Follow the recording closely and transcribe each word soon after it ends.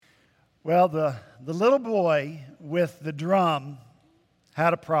Well, the little boy with the drum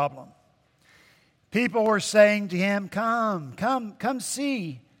had a problem. People were saying to him, come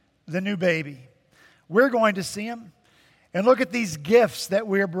see the new baby. We're going to see him. And look at these gifts that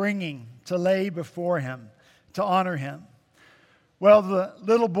we're bringing to lay before him, to honor him. Well, the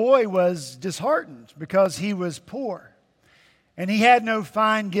little boy was disheartened because he was poor. And he had no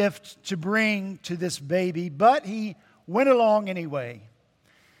fine gift to bring to this baby, but he went along anyway.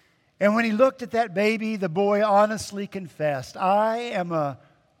 And when he looked at that baby, the boy honestly confessed, I am a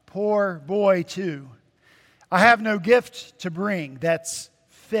poor boy too. I have no gift to bring that's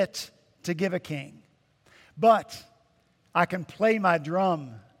fit to give a king. But I can play my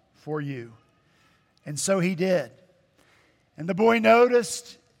drum for you. And so he did. And the boy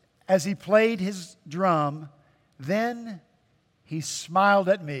noticed as he played his drum, then he smiled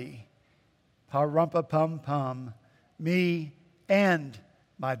at me, pa-rumpa-pum-pum, me and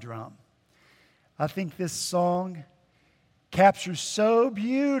my drum. I think this song captures so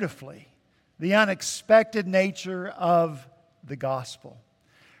beautifully the unexpected nature of the gospel.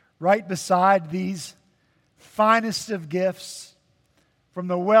 Right beside these finest of gifts from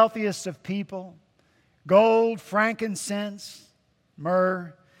the wealthiest of people, gold, frankincense,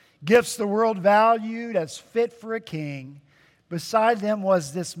 myrrh, gifts the world valued as fit for a king, beside them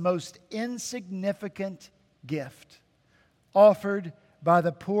was this most insignificant gift offered by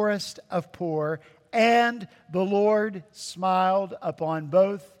the poorest of poor, and the Lord smiled upon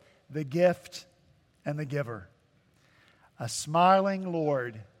both the gift and the giver. A smiling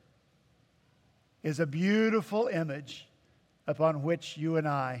Lord is a beautiful image upon which you and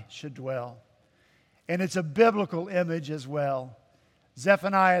I should dwell. And it's a biblical image as well.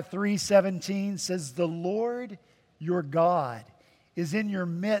 Zephaniah 3:17 says, the Lord your God is in your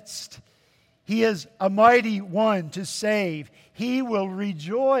midst. He is a mighty one to save. He will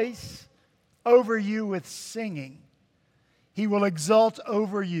rejoice over you with singing. He will exult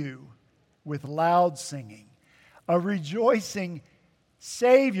over you with loud singing. A rejoicing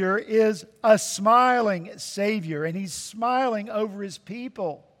Savior is a smiling Savior, and He's smiling over His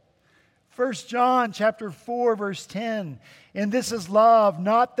people. 1 John chapter 4, verse 10, and this is love,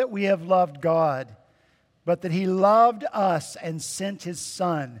 not that we have loved God, but that He loved us and sent His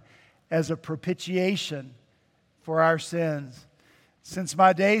Son as a propitiation for our sins. Since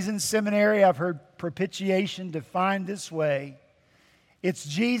my days in seminary, I've heard propitiation defined this way. It's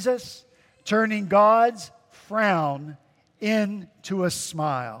Jesus turning God's frown into a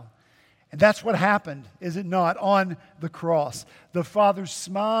smile. And that's what happened, is it not, on the cross? The Father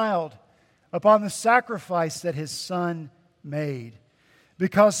smiled upon the sacrifice that His Son made.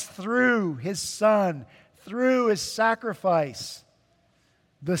 Because through His Son, through His sacrifice,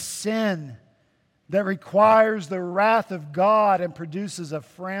 the sin that requires the wrath of God and produces a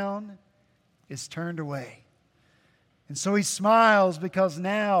frown is turned away. And so He smiles because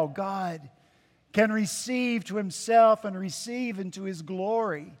now God can receive to Himself and receive into His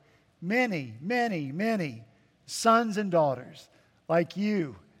glory many, many, many sons and daughters like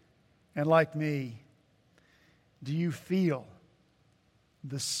you and like me. Do you feel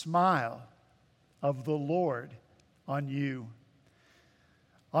the smile of the Lord on you?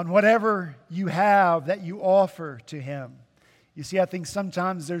 On whatever you have that you offer to Him. You see, I think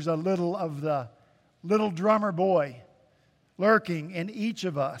sometimes there's a little of the little drummer boy lurking in each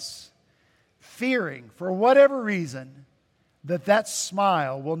of us, fearing for whatever reason that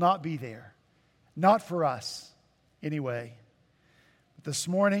smile will not be there. Not for us, anyway. But this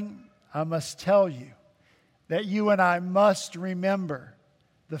morning, I must tell you that you and I must remember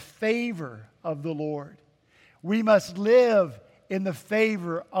the favor of the Lord. We must live in the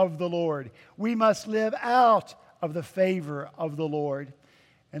favor of the Lord. We must live out of the favor of the Lord.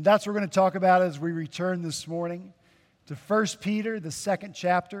 And that's what we're going to talk about as we return this morning to 1 Peter, the 2nd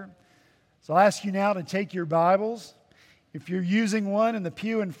chapter. So I'll ask you now to take your Bibles. If you're using one in the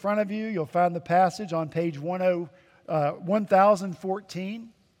pew in front of you, you'll find the passage on page 1014.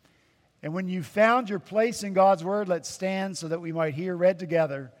 And when you've found your place in God's Word, let's stand so that we might hear read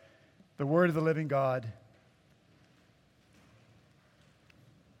together the Word of the living God.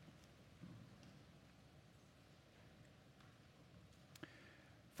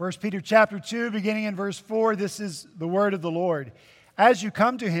 1 Peter chapter 2, beginning in verse 4, this is the word of the Lord. As you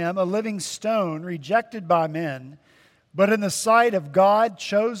come to Him, a living stone, rejected by men, but in the sight of God,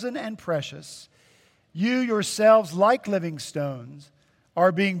 chosen and precious, you yourselves, like living stones,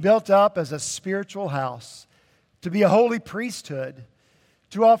 are being built up as a spiritual house, to be a holy priesthood,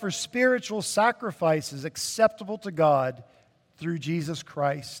 to offer spiritual sacrifices acceptable to God through Jesus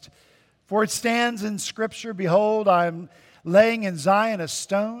Christ. For it stands in Scripture, behold, I am laying in Zion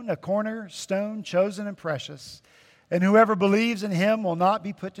a cornerstone, chosen and precious, and whoever believes in him will not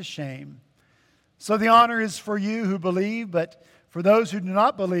be put to shame. So the honor is for you who believe, but for those who do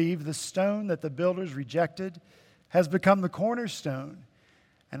not believe, the stone that the builders rejected has become the cornerstone,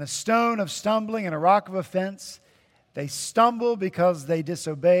 and a stone of stumbling and a rock of offense. They stumble because they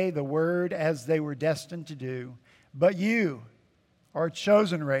disobey the word as they were destined to do. But you are a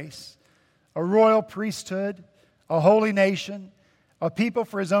chosen race, a royal priesthood, a holy nation, a people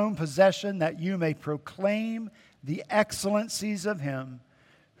for his own possession, that you may proclaim the excellencies of him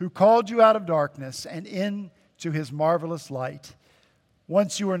who called you out of darkness and into his marvelous light.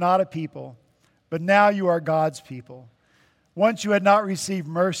 Once you were not a people, but now you are God's people. Once you had not received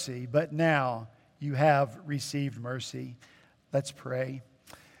mercy, but now you have received mercy. Let's pray.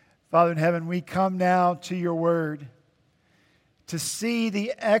 Father in heaven, we come now to your word to see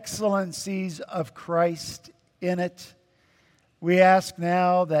the excellencies of Christ in it. We ask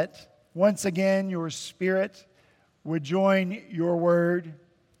now that once again your Spirit would join your word.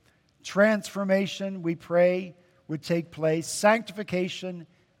 Transformation, we pray, would take place. Sanctification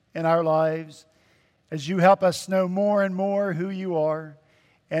in our lives as you help us know more and more who you are,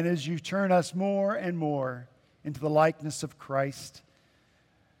 and as you turn us more and more into the likeness of Christ.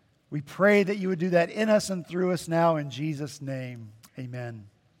 We pray that you would do that in us and through us now in Jesus' name. Amen.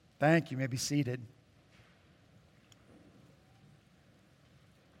 Thank you. You may be seated.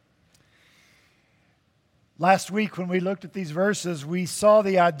 Last week when we looked at these verses, we saw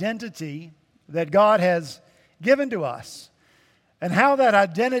the identity that God has given to us and how that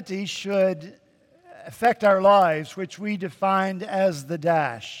identity should affect our lives, which we defined as the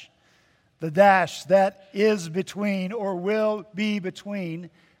dash. The dash that is between or will be between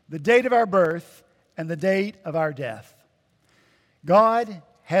the date of our birth and the date of our death. God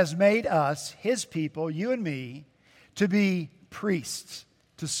has made us, his people, you and me, to be priests,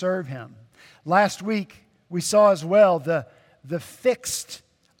 to serve him. Last week, we saw as well the fixed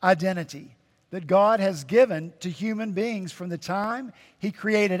identity that God has given to human beings from the time he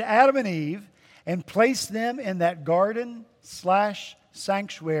created Adam and Eve and placed them in that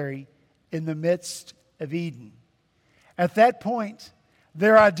garden/sanctuary in the midst of Eden. At that point,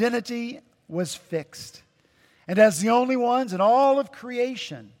 their identity was fixed. And as the only ones in all of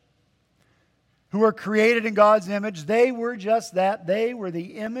creation who are created in God's image, they were just that. They were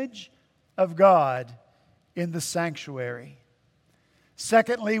the image of God in the sanctuary.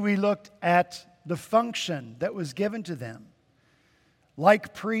 Secondly, we looked at the function that was given to them.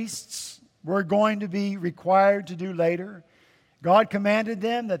 Like priests were going to be required to do later, God commanded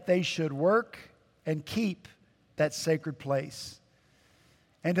them that they should work and keep that sacred place.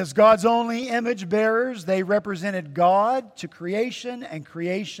 And as God's only image bearers, they represented God to creation and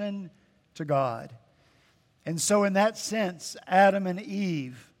creation to God. And so in that sense, Adam and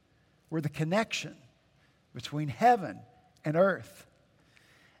Eve were the connection between heaven and earth.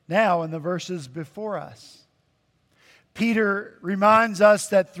 Now, in the verses before us, Peter reminds us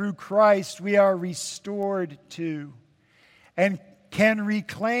that through Christ we are restored to and can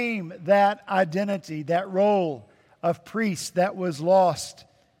reclaim that identity, that role of priest that was lost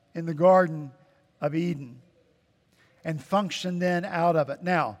in the Garden of Eden and function then out of it.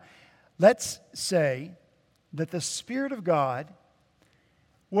 Now, let's say that the Spirit of God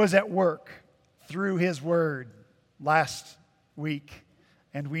was at work through his word last week,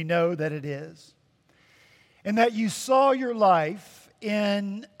 and we know that it is. And that you saw your life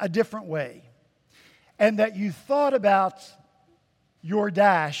in a different way, and that you thought about your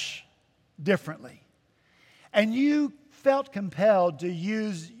dash differently. And you felt compelled to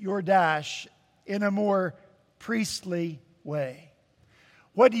use your dash in a more priestly way.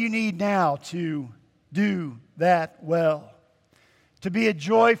 What do you need now to do that well? To be a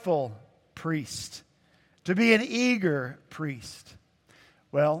joyful priest, to be an eager priest.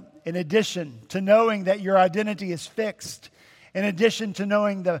 Well, in addition to knowing that your identity is fixed, in addition to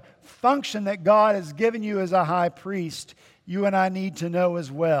knowing the function that God has given you as a high priest, you and I need to know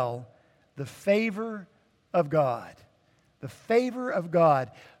as well the favor of God. The favor of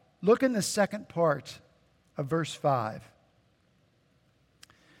God. Look in the second part of verse 5.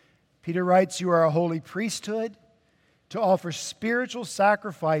 Peter writes, "You are a holy priesthood, to offer spiritual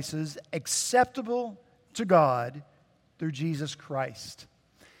sacrifices acceptable to God through Jesus Christ."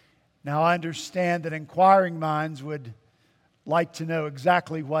 Now, I understand that inquiring minds would like to know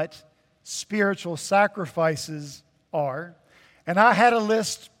exactly what spiritual sacrifices are, and I had a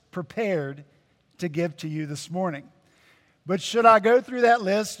list prepared to give to you this morning. But should I go through that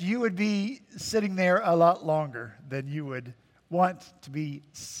list, you would be sitting there a lot longer than you would want to be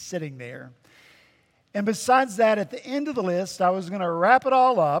sitting there. And besides that, at the end of the list, I was going to wrap it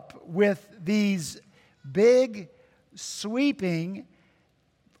all up with these big, sweeping,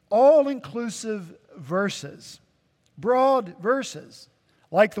 all-inclusive verses, broad verses,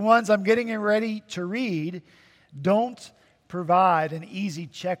 like the ones I'm getting ready to read, don't provide an easy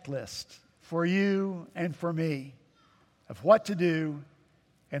checklist for you and for me of what to do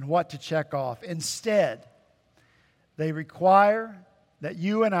and what to check off. Instead, they require that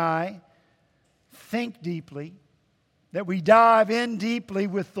you and I think deeply, that we dive in deeply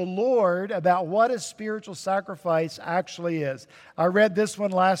with the Lord about what a spiritual sacrifice actually is. I read this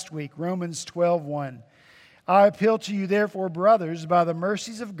one last week, Romans 12:1. I appeal to you, therefore, brothers, by the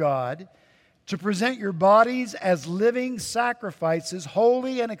mercies of God, to present your bodies as living sacrifices,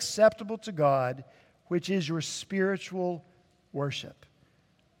 holy and acceptable to God, which is your spiritual worship.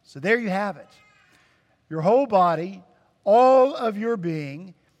 So there you have it. Your whole body, all of your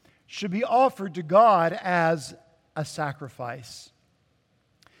being, should be offered to God as a sacrifice.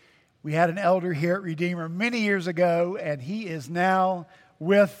 We had an elder here at Redeemer many years ago, and he is now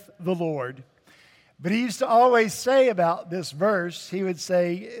with the Lord. But he used to always say about this verse, he would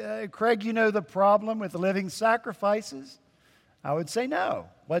say, Craig, you know the problem with the living sacrifices? I would say, no.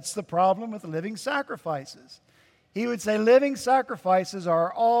 What's the problem with the living sacrifices? He would say, living sacrifices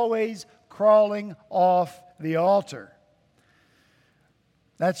are always crawling off the altar.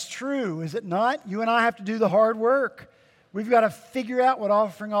 That's true, is it not? You and I have to do the hard work. We've got to figure out what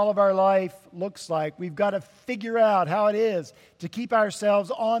offering all of our life looks like. We've got to figure out how it is to keep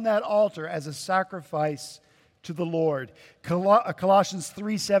ourselves on that altar as a sacrifice to the Lord. Colossians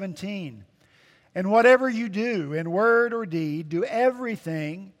 3:17. And whatever you do in word or deed, do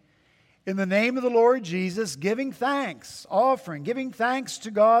everything in the name of the Lord Jesus, giving thanks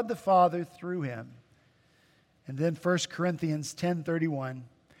to God the Father through Him. And then 1 Corinthians 10:31.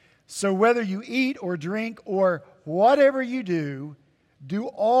 So whether you eat or drink or whatever you do, do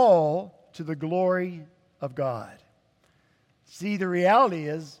all to the glory of God. See, the reality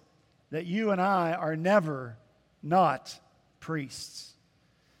is that you and I are never not priests.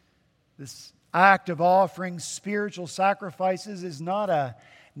 This act of offering spiritual sacrifices is not a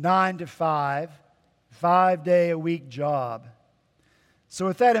 9-to-5, 5-day-a-week job. So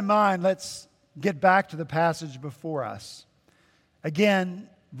with that in mind, let's get back to the passage before us. Again,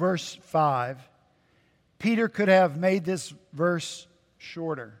 verse 5. Peter could have made this verse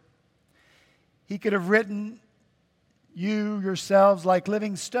shorter. He could have written, you yourselves like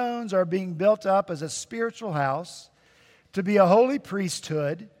living stones are being built up as a spiritual house to be a holy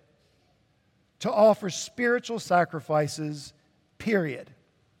priesthood, to offer spiritual sacrifices, period.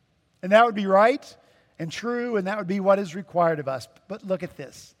 And that would be right and true, and that would be what is required of us. But look at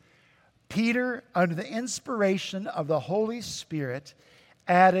this. Peter, under the inspiration of the Holy Spirit,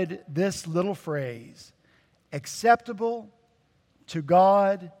 added this little phrase, acceptable to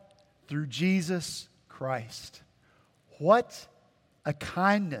God through Jesus Christ. What a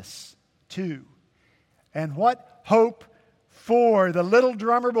kindness to, and what hope for the little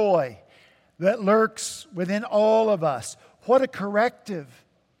drummer boy that lurks within all of us. What a corrective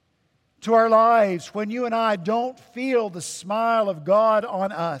to our lives when you and I don't feel the smile of God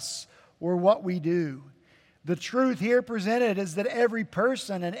on us or what we do. The truth here presented is that every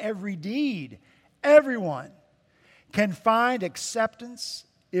person and every deed, everyone, can find acceptance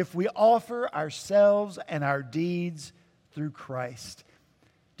if we offer ourselves and our deeds through Christ.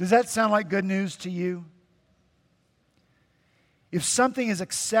 Does that sound like good news to you? If something is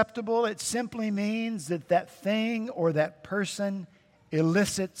acceptable, it simply means that that thing or that person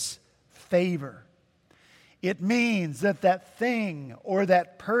elicits favor. It means that that thing or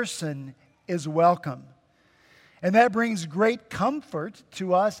that person is welcome. And that brings great comfort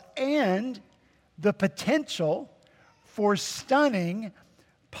to us and the potential for stunning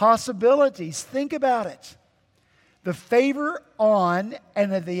possibilities. Think about it. The favor on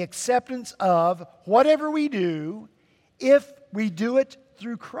and the acceptance of whatever we do if we do it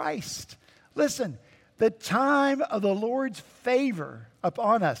through Christ. Listen, the time of the Lord's favor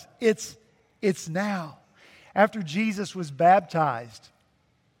upon us, it's now. After Jesus was baptized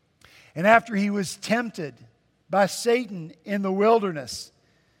and after He was tempted by Satan in the wilderness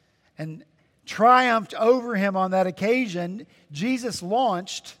and triumphed over him on that occasion, Jesus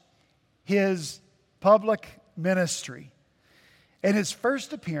launched His public ministry. And His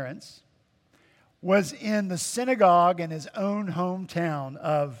first appearance was in the synagogue in His own hometown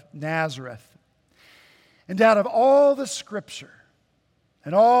of Nazareth. And out of all the Scripture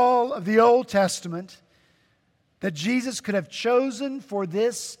and all of the Old Testament that Jesus could have chosen for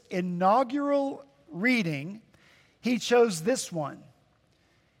this inaugural reading, He chose this one.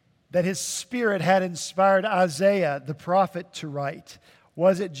 that his Spirit had inspired Isaiah, the prophet, to write.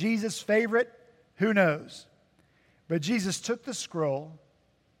 Was it Jesus' favorite? Who knows? But Jesus took the scroll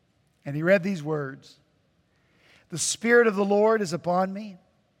and he read these words. The Spirit of the Lord is upon me,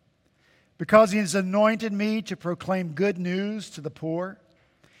 because he has anointed me to proclaim good news to the poor.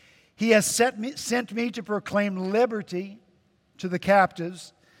 He has sent me to proclaim liberty to the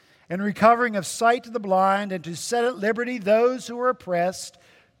captives and recovering of sight to the blind, and to set at liberty those who are oppressed,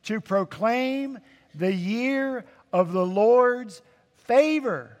 to proclaim the year of the Lord's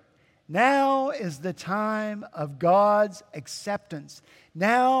favor. Now is the time of God's acceptance.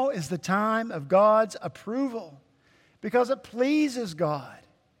 Now is the time of God's approval, because it pleases God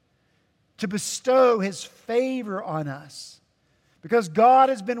to bestow His favor on us. Because God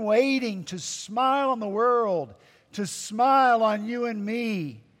has been waiting to smile on the world, to smile on you and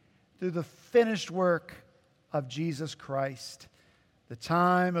me through the finished work of Jesus Christ. The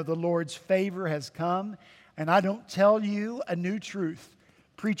time of the Lord's favor has come, and I don't tell you a new truth.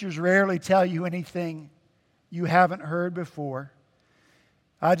 Preachers rarely tell you anything you haven't heard before.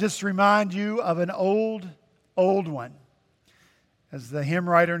 I just remind you of an old one. As the hymn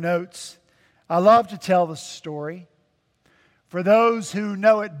writer notes, I love to tell the story, for those who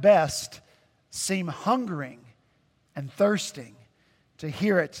know it best seem hungering and thirsting to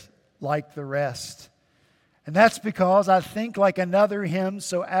hear it like the rest. And that's because I think, like another hymn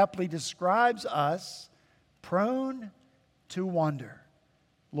so aptly describes us, prone to wonder.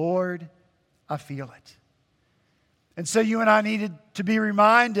 Lord, I feel it. And so you and I needed to be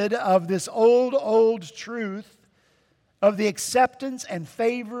reminded of this old truth of the acceptance and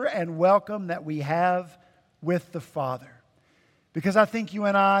favor and welcome that we have with the Father. Because I think you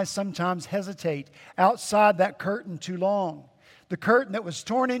and I sometimes hesitate outside that curtain too long. The curtain that was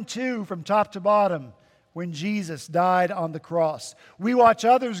torn in two from top to bottom when Jesus died on the cross. We watch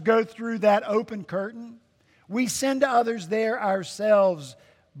others go through that open curtain. We send others there ourselves,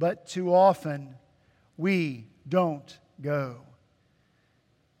 but too often we don't go.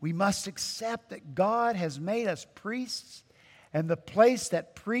 We must accept that God has made us priests, and the place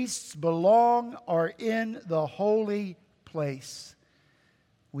that priests belong are in the holy place.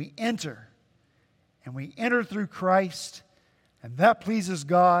 We enter, and we enter through Christ, and that pleases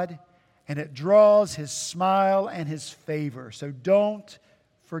God, and it draws His smile and His favor. So don't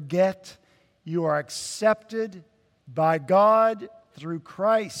forget, you are accepted by God through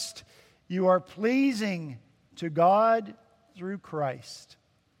Christ. You are pleasing to God through Christ.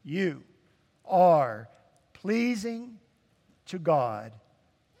 You are pleasing to God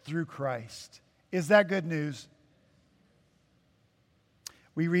through Christ. Is that good news?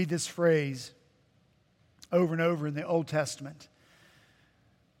 We read this phrase over and over in the Old Testament.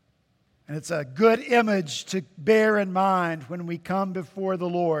 And it's a good image to bear in mind when we come before the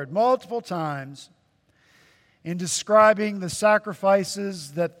Lord. Multiple times in describing the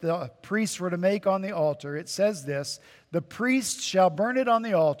sacrifices that the priests were to make on the altar, it says this: the priest shall burn it on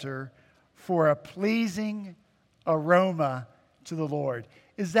the altar for a pleasing aroma to the Lord.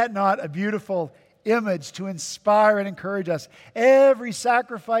 Is that not a beautiful image to inspire and encourage us? Every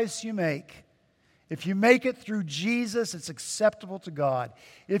sacrifice you make, if you make it through Jesus, it's acceptable to God.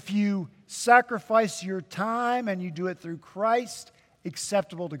 If you sacrifice your time and you do it through Christ,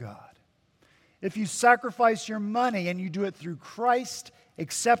 acceptable to God. If you sacrifice your money and you do it through Christ,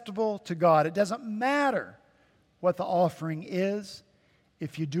 acceptable to God. It doesn't matter what the offering is.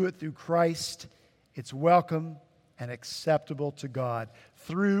 If you do it through Christ, it's welcome and acceptable to God.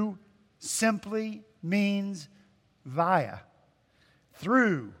 Through simply means via.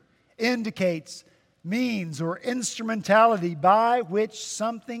 Through indicates means or instrumentality by which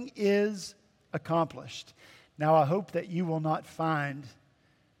something is accomplished. Now, I hope that you will not find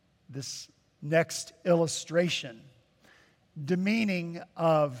this next illustration demeaning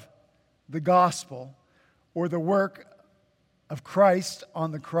of the gospel or the work of Christ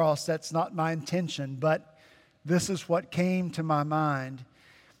on the cross. That's not my intention, but this is what came to my mind.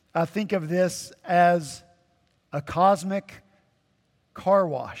 I think of this as a cosmic car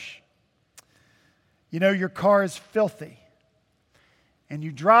wash. You know, your car is filthy, and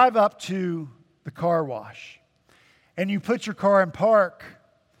you drive up to the car wash, and you put your car in park,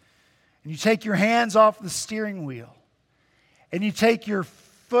 and you take your hands off the steering wheel, and you take your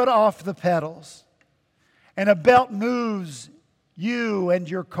foot off the pedals, and a belt moves you and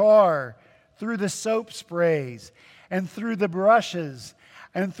your car through the soap sprays and through the brushes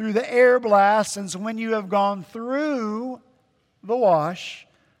and through the air blasts. And so when you have gone through the wash,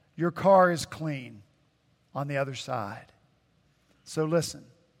 your car is clean on the other side. So listen,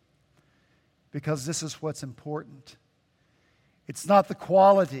 because this is what's important. It's not the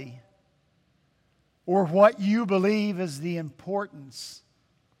quality or what you believe is the importance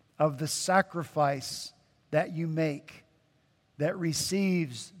of the sacrifice that you make that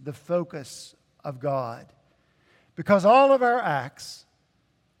receives the focus of God. Because all of our acts,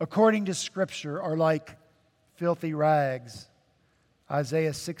 according to Scripture, are like filthy rags.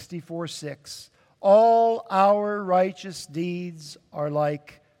 Isaiah 64:6. All our righteous deeds are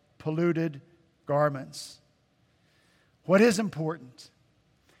like polluted garments. What is important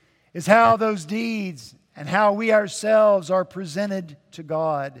is how those deeds and how we ourselves are presented to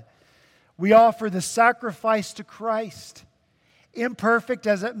God. We offer the sacrifice to Christ, imperfect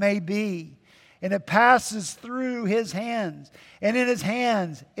as it may be, and it passes through His hands. And in His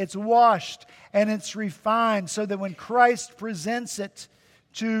hands, it's washed and it's refined so that when Christ presents it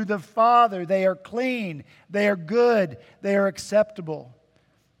to the Father, they are clean, they are good, they are acceptable.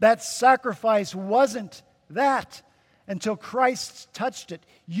 That sacrifice wasn't that until Christ touched it.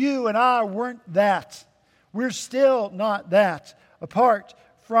 You and I weren't that. We're still not that apart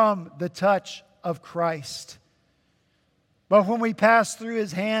from the touch of Christ. But when we pass through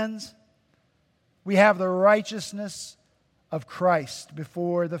His hands, we have the righteousness of Christ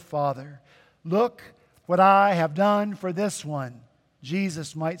before the Father. Look what I have done for this one,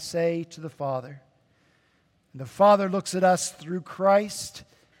 Jesus might say to the Father. And the Father looks at us through Christ,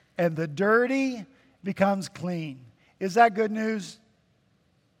 and the dirty becomes clean. Is that good news?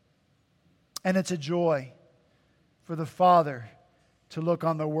 And it's a joy for the Father to look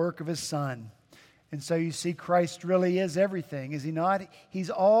on the work of His Son. And so you see, Christ really is everything, is He not? He's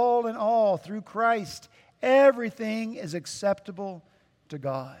all in all. Through Christ, everything is acceptable to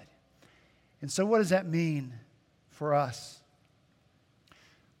God. And so what does that mean for us?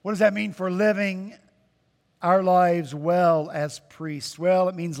 What does that mean for living our lives well as priests? Well,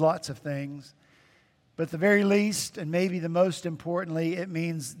 it means lots of things. But at the very least, and maybe the most importantly, it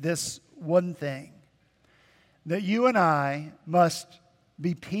means this one thing. That you and I must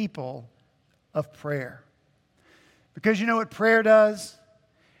be people of prayer. Because you know what prayer does?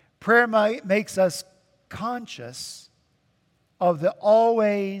 Prayer makes us conscious of the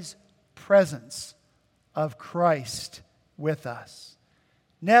always presence of Christ with us.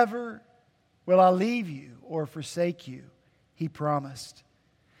 Never will I leave you or forsake you, He promised.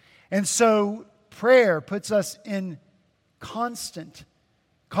 And so prayer puts us in constant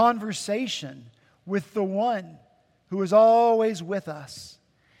conversation with the one who is always with us.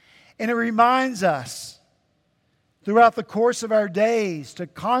 And it reminds us throughout the course of our days to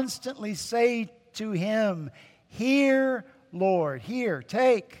constantly say to Him, "Here, Lord, here,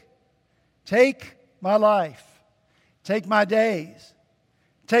 take my life, take my days,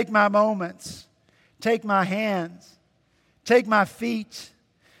 take my moments, take my hands, take my feet,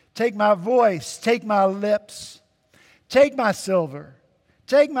 take my voice, take my lips, take my silver,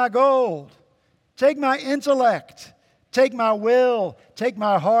 take my gold, take my intellect, take my will, take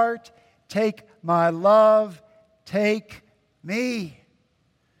my heart, take my love, take me."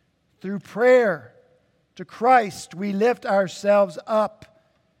 Through prayer to Christ, we lift ourselves up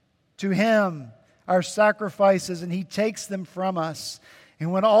to Him, our sacrifices, and He takes them from us.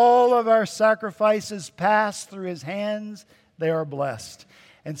 And when all of our sacrifices pass through His hands, they are blessed.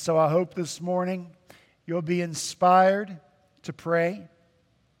 And so I hope this morning you'll be inspired to pray.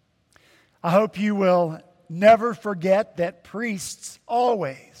 I hope you will never forget that priests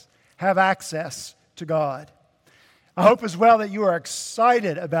always have access to God. I hope as well that you are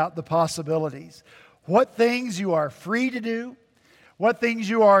excited about the possibilities. What things you are free to do, what things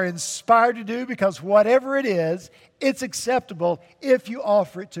you are inspired to do, because whatever it is, it's acceptable if you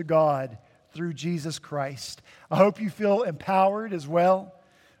offer it to God through Jesus Christ. I hope you feel empowered as well.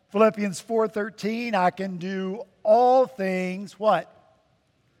 Philippians 4:13, I can do all things, what?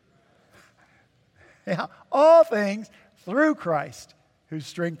 Yeah, all things through Christ who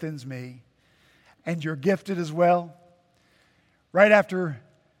strengthens me. And you're gifted as well. Right after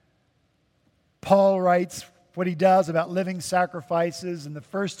Paul writes what he does about living sacrifices in the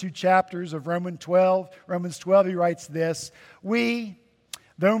first two chapters of Romans 12, he writes this: "We,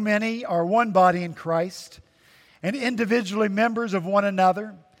 though many, are one body in Christ, and individually members of one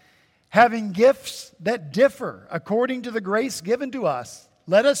another, having gifts that differ according to the grace given to us.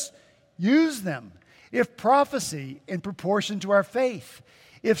 Let us use them. If prophecy, in proportion to our faith.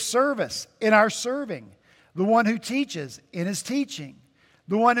 If service, in our serving. The one who teaches, in his teaching.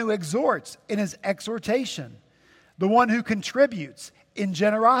 The one who exhorts, in his exhortation. The one who contributes, in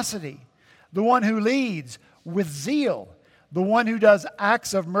generosity. The one who leads, with zeal. The one who does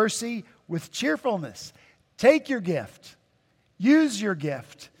acts of mercy, with cheerfulness." Take your gift. Use your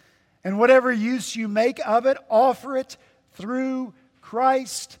gift. And whatever use you make of it, offer it through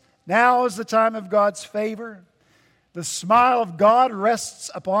Christ. Now is the time of God's favor. The smile of God rests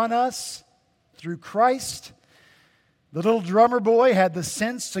upon us through Christ. The little drummer boy had the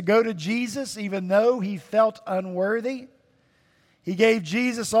sense to go to Jesus even though he felt unworthy. He gave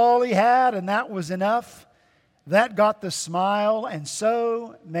Jesus all he had, and that was enough. That got the smile, and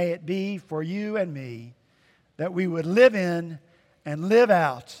so may it be for you and me, that we would live in and live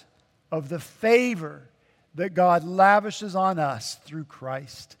out of the favor that God lavishes on us through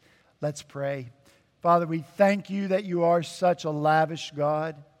Christ. Let's pray. Father, we thank you that you are such a lavish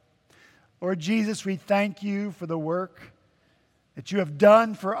God. Lord Jesus, we thank you for the work that you have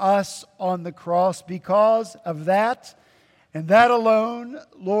done for us on the cross. Because of that and that alone,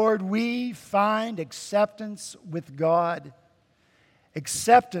 Lord, we find acceptance with God.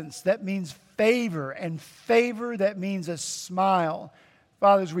 Acceptance that means favor, and favor that means a smile.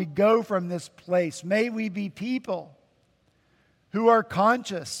 Father, as we go from this place, may we be people who are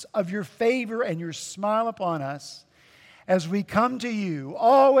conscious of your favor and your smile upon us as we come to you,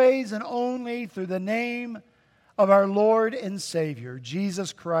 always and only through the name of our Lord and Savior,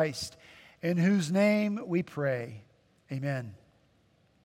 Jesus Christ, in whose name we pray. Amen.